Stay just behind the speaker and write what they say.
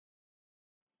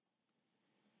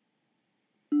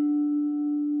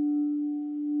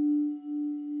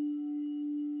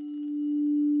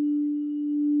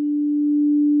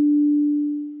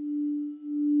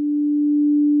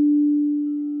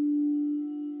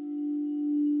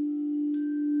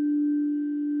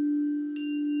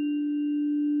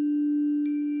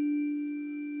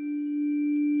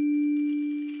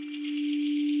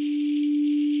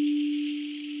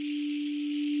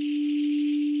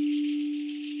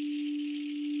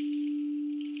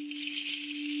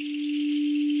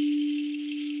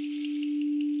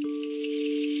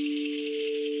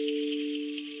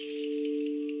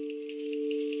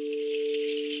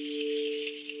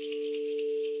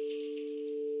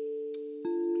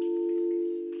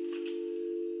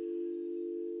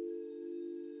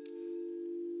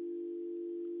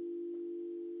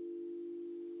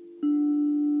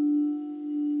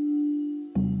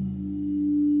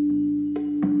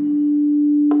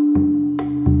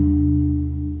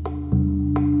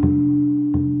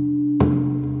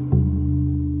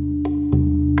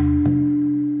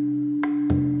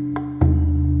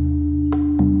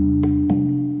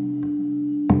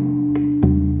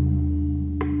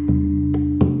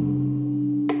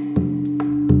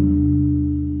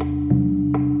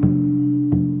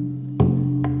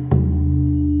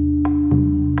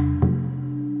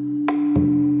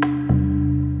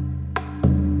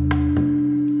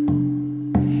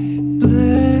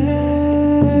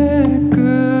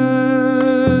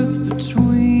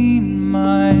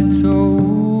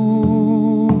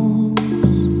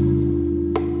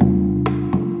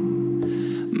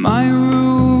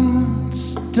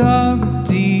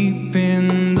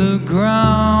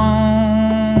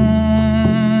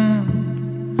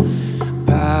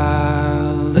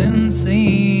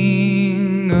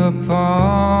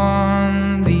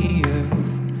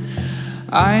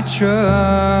I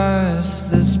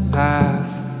trust this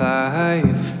path I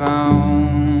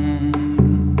found.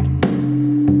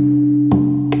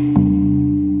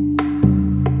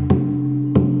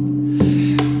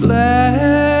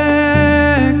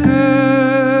 Black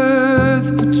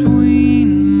earth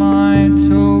between my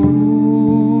toes,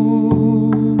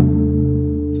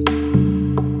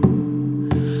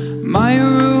 my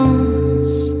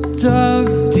roots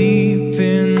dug deep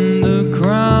in the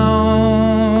ground,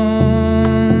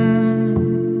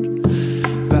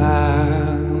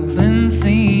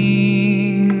 balancing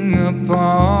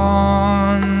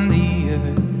upon the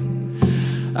earth.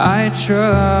 I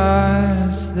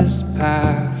trust this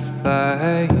path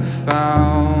I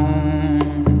found.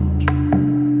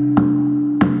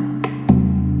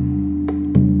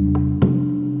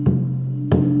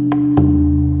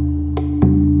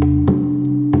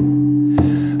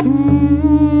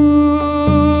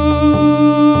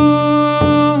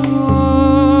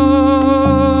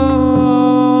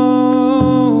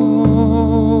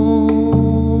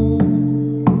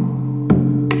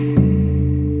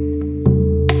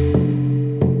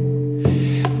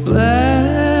 Black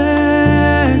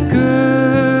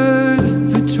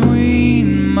earth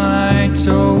between my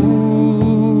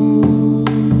toes,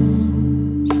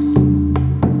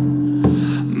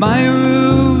 my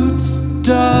roots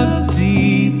dug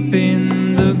deep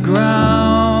in the ground,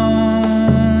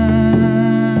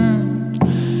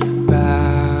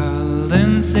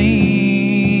 balancing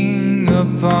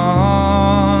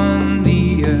upon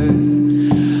the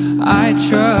earth. I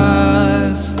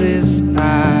trust this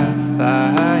path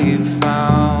I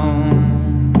found.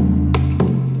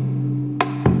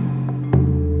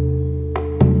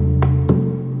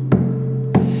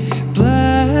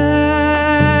 Black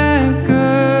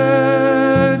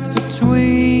earth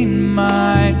between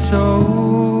my toes,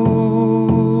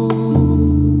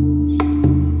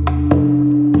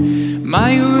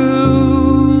 my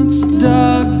roots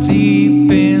dug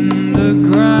deep in the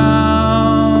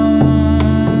ground,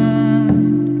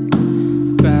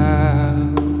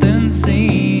 balancing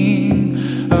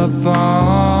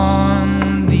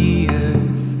upon the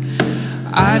earth.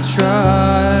 I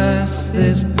trust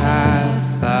this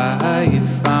path I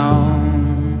found.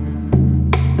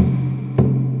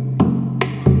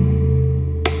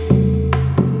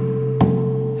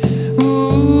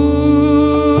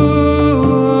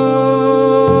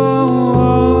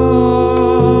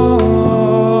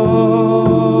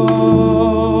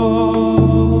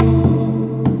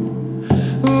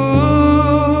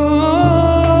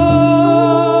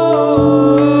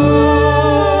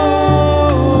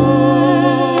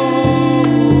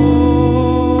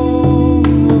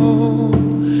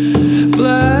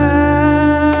 Black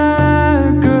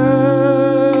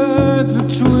earth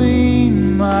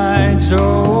between my toes,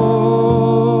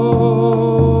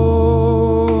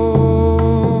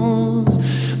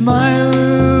 my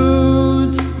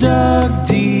roots dug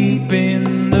deep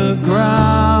in the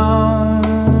ground,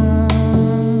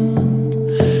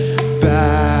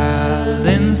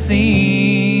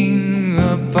 balancing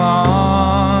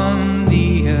upon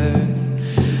the earth.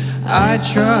 I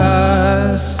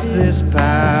trust this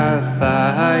path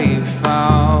I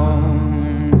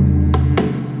found.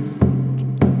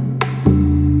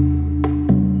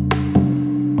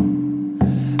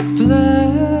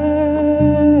 Black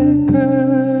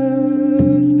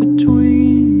earth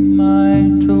between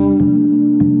my toes,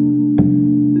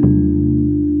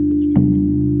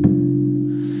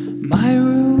 my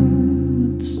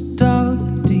roots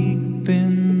dug deep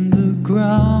in the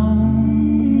ground,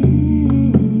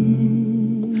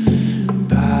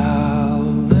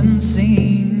 balancing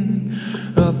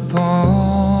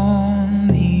upon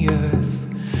the earth.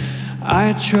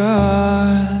 I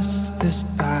trust this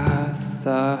path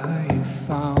I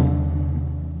found.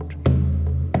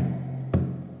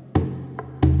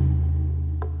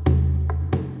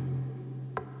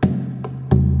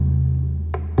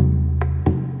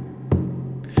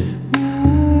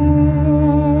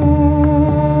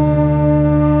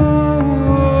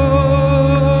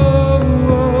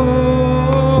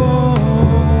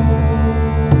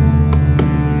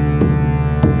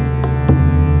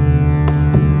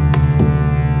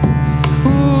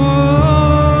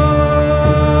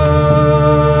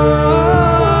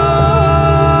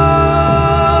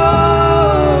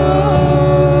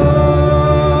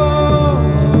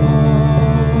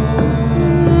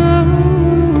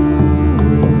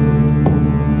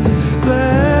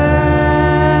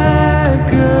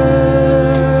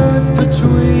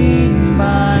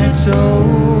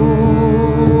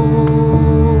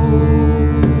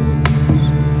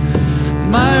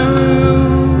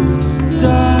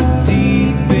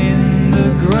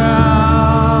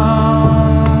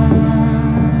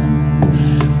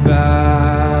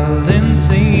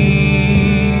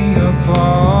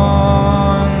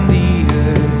 upon the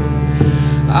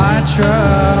earth. I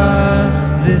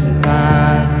trust this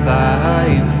path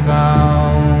I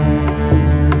found.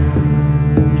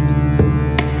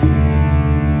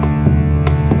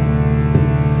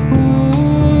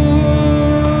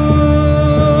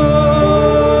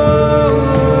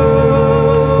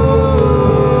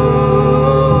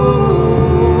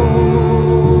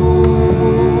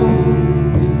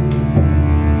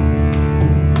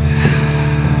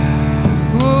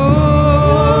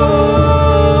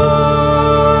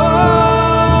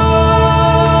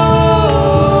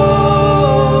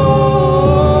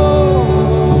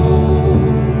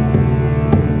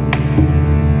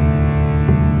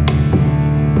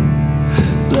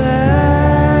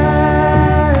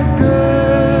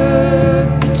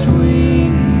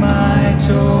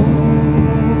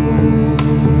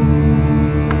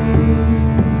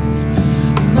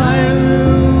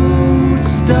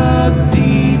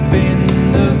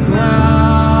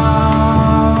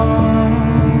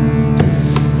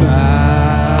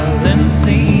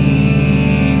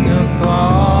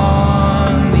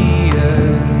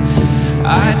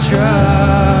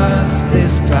 Trust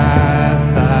this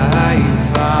path I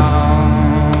found.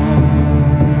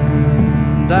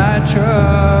 I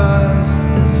trust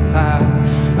this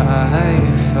path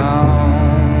I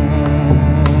found.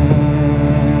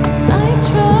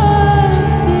 I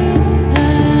trust this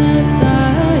path I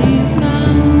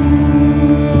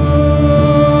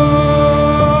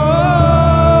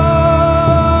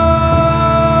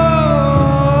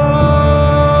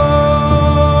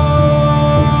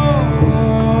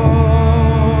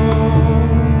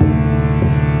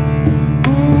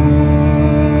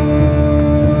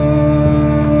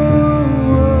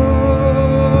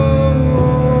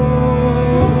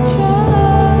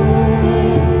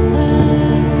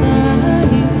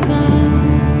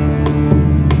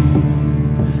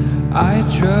I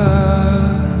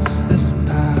trust this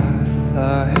path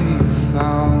I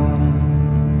found.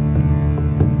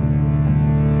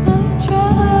 I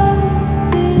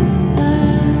trust this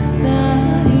path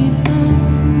I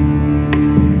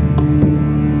found.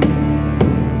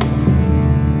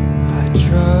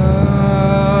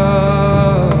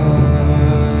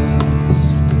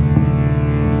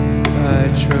 I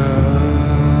trust.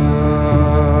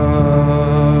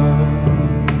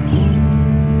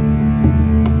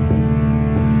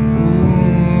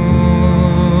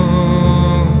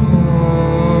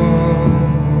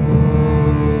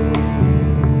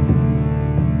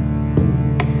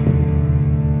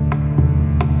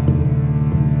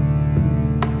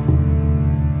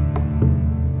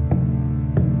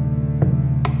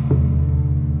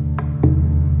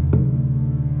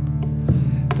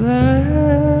 Black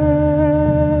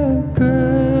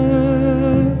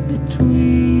earth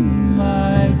between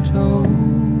my toes,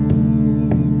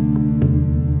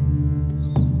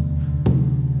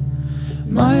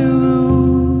 my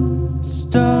roots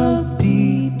dug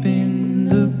deep in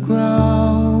the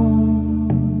ground,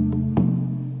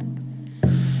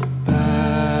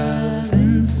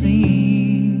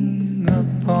 balancing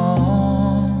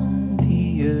upon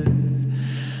the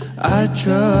earth. I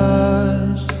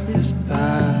trust this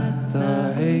path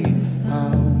I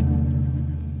found.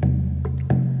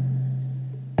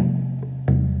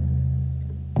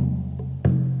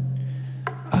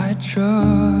 I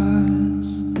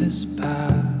trust this path.